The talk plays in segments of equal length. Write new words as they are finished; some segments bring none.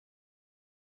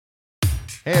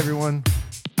Hey everyone.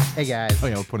 Hey guys, Oh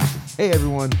yeah, we're putting. Hey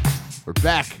everyone. We're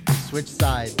back. switch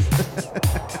sides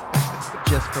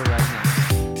just for right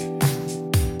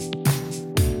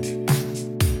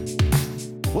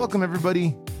Welcome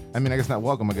everybody. I mean, I guess not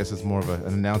welcome. I guess it's more of an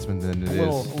announcement than it now.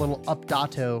 is. A little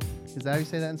updato. Is that how you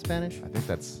say that in Spanish? I think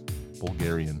that's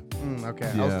Bulgarian.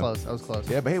 Okay, Yeah. I was close.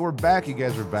 Yeah, but hey, we're back. You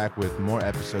guys are back with more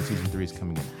episodes. Season 3 is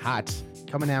coming in hot.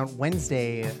 Coming out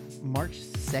Wednesday, March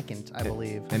 2nd, I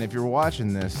believe. And if you're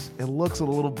watching this, it looks a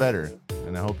little better.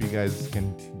 And I hope you guys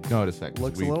can notice that. 'Cause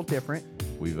Looks a little different,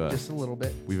 We've just a little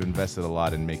bit. We've invested a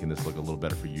lot in making this look a little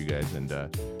better for you guys, and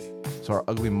so our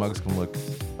ugly mugs can look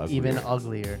uglier, Even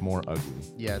uglier. more ugly.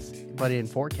 Yes, but in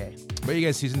 4K. But you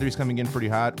guys, season 3 is coming in pretty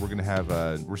hot. We're gonna have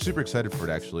we're super excited for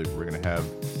it. Actually, we're gonna have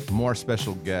more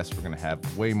special guests. We're gonna have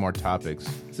way more topics.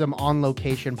 Some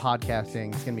on-location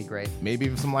podcasting. It's going to be great. Maybe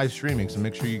even some live streaming. So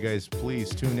make sure you guys please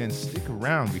tune in, stick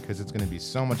around because it's gonna be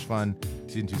so much fun.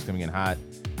 Season 2 is coming in hot.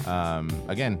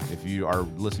 Again, if you are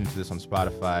listening to this on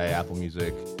Spotify, Apple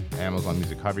Music, Amazon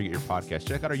Music, however you get your podcast,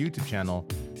 check out our YouTube channel.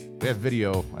 We have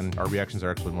video, and our reactions are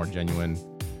actually more genuine.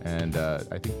 And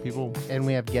I think people... And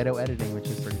we have ghetto editing, which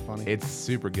is pretty funny. It's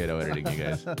super ghetto editing, you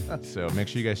guys. So make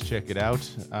sure you guys check it out.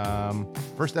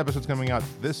 First episode's coming out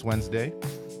this Wednesday,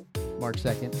 March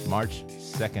 2nd. March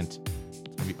 2nd. It's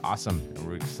going to be awesome, and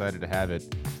we're excited to have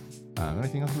it.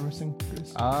 Anything else we're missing,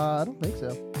 Chris? I don't think so.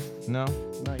 No?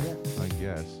 Not yet. I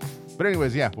guess. But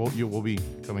anyways, yeah, we'll be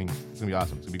coming. It's going to be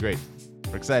awesome. It's going to be great.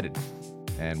 We're excited.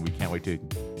 And we can't wait to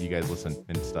you guys listen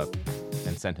and stuff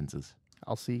and sentences.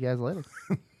 I'll see you guys later.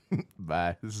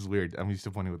 Bye. This is weird. I'm used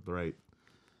to pointing with the right.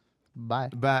 Bye.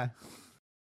 Bye.